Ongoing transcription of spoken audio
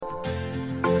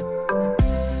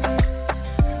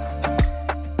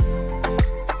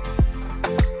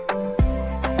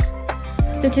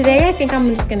So today I think I'm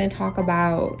just going to talk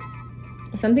about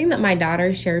something that my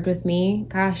daughter shared with me,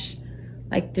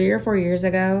 like 3 or 4 years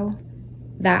ago,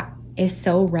 that is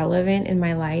so relevant in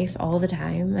my life all the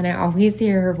time. And I always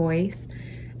hear her voice.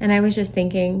 And I was just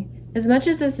thinking, as much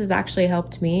as this has actually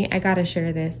helped me, I got to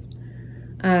share this.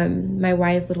 My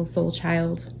wise little soul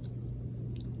child.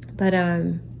 But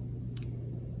I'm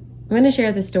going to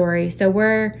share the story. So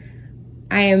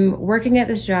I am working at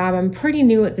this job. I'm pretty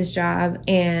new at this job,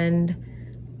 and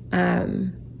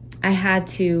I had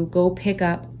to go pick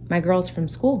up my girls from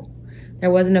school.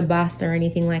 There wasn't a bus or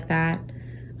anything like that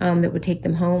that would take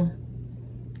them home,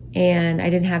 and I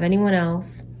didn't have anyone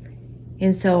else.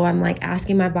 And so I'm like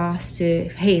asking my boss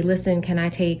hey, listen, can I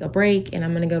take a break? And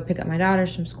I'm going to go pick up my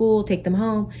daughters from school, take them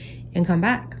home, and come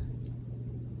back.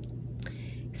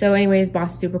 So anyways,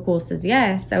 boss super cool says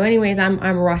yes. So anyways, I'm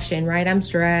rushing, right? I'm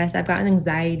stressed. I've got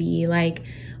anxiety. Like,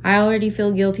 I already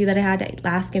feel guilty that I had to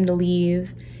ask him to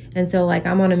leave. And so like,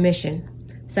 I'm on a mission.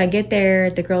 So I get there,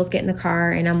 the girls get in the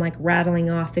car, and I'm like rattling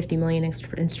off 50 million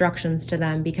instructions to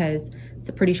them because it's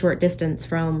a pretty short distance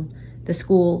from the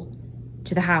school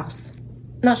to the house.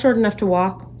 Not short enough to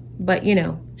walk, but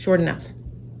short enough.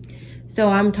 So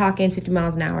I'm talking 50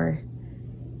 miles an hour,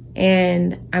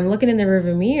 and I'm looking in the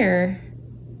rearview mirror,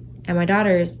 and my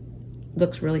daughter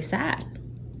looks really sad.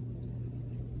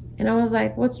 And I was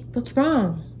like, what's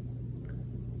wrong?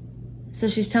 So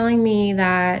she's telling me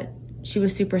that she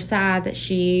was super sad that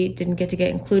she didn't get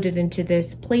included into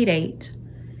this play date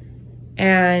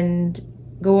and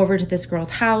go over to this girl's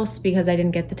house because I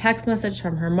didn't get the text message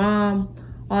from her mom,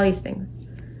 all these things.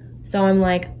 So I'm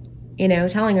like,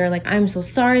 telling her, like, I'm so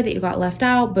sorry that you got left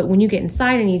out, but when you get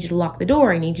inside, I need you to lock the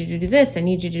door. I need you to do this. I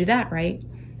need you to do that, right?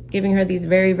 Giving her these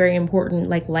very, very important,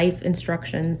 like, life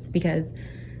instructions because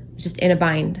I was just in a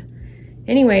bind.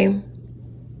 Anyway,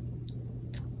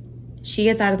 she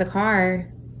gets out of the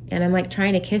car, and I'm, like,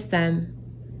 trying to kiss them.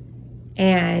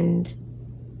 And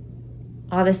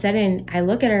all of a sudden, I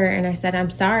look at her, and I said,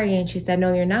 I'm sorry. And she said,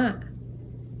 no, you're not.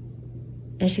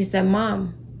 And she said,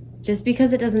 Mom, just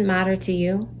because it doesn't matter to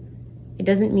you, it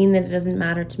doesn't mean that it doesn't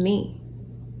matter to me.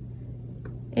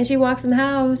 And she walks in the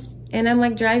house, and I'm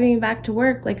like driving back to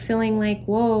work, like feeling like,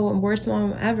 whoa, I'm worst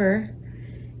mom ever.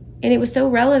 And it was so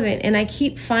relevant. And I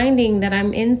keep finding that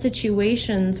I'm in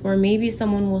situations where maybe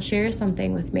someone will share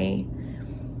something with me,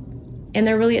 and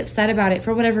they're really upset about it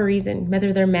for whatever reason,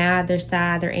 whether they're mad, they're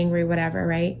sad, they're angry, whatever,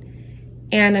 right?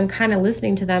 And I'm kind of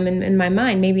listening to them in my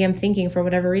mind. Maybe I'm thinking for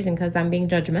whatever reason, because I'm being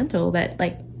judgmental, that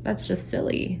like, that's just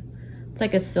silly. It's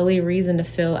like a silly reason to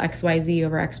feel XYZ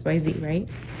over XYZ, right?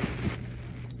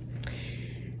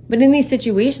 But in these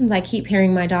situations, I keep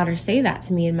hearing my daughter say that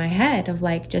to me in my head of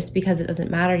like, just because it doesn't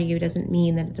matter to you doesn't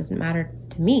mean that it doesn't matter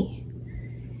to me.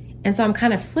 And so I'm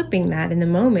kind of flipping that in the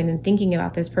moment and thinking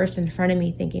about this person in front of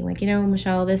me, thinking like,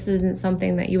 Michelle, this isn't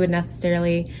something that you would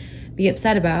necessarily be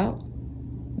upset about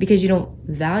because you don't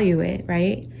value it,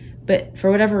 right? But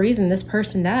for whatever reason, this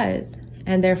person does.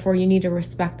 And therefore, you need to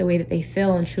respect the way that they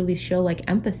feel and truly show like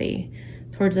empathy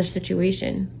towards their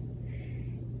situation.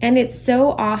 And it's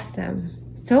so awesome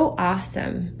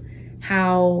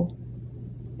how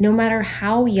no matter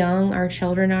how young our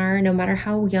children are, no matter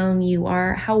how young you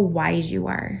are, how wise you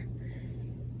are,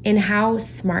 and how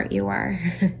smart you are,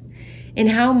 and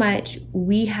how much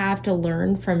we have to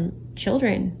learn from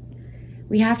children.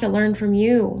 We have to learn from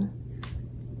you.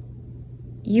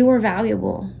 You are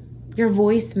valuable. Your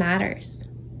voice matters.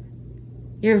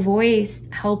 Your voice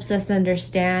helps us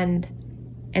understand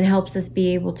and helps us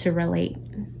be able to relate.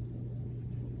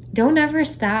 Don't ever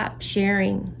stop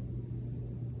sharing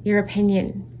your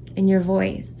opinion and your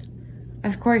voice.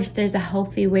 Of course, there's a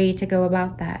healthy way to go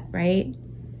about that, right?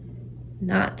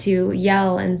 Not to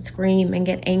yell and scream and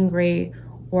get angry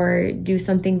or do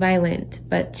something violent,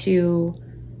 but to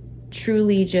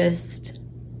truly just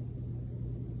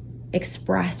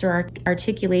express or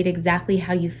articulate exactly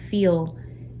how you feel,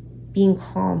 being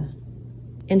calm,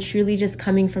 and truly just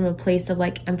coming from a place of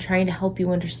like, I'm trying to help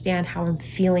you understand how I'm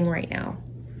feeling right now.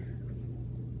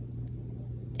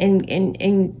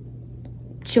 And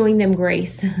showing them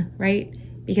grace, right?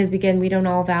 Because again, we don't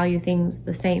all value things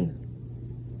the same.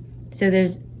 So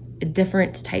there's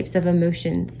different types of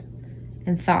emotions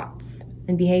and thoughts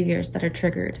and behaviors that are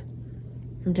triggered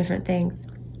from different things.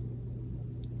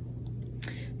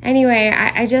 Anyway,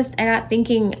 I got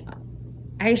thinking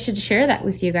I should share that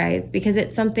with you guys because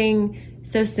it's something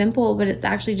so simple, but it's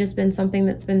actually just been something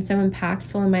that's been so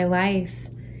impactful in my life.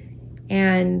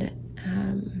 And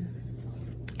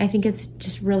I think it's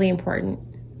just really important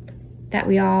that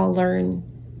we all learn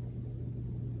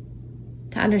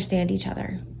to understand each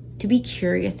other, to be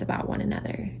curious about one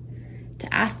another,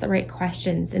 to ask the right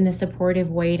questions in a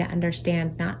supportive way, to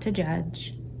understand, not to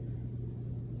judge,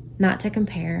 not to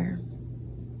compare,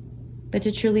 but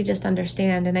to truly just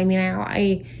understand. And I mean,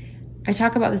 I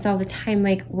talk about this all the time,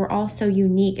 like, we're all so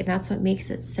unique, and that's what makes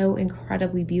it so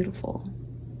incredibly beautiful.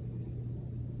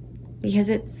 Because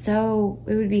it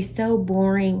would be so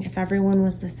boring if everyone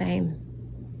was the same.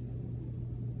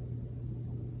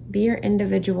 Be your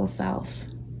individual self.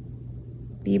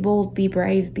 Be bold, be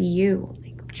brave, be you.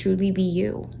 Like, truly be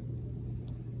you.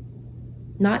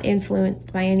 Not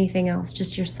influenced by anything else,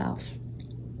 just yourself.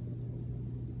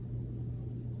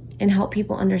 And help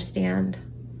people understand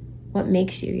what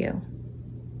makes you you.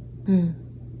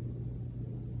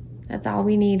 That's all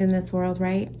we need in this world,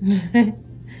 right?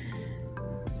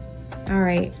 All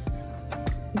right.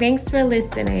 Thanks for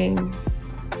listening.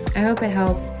 I hope it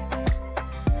helps.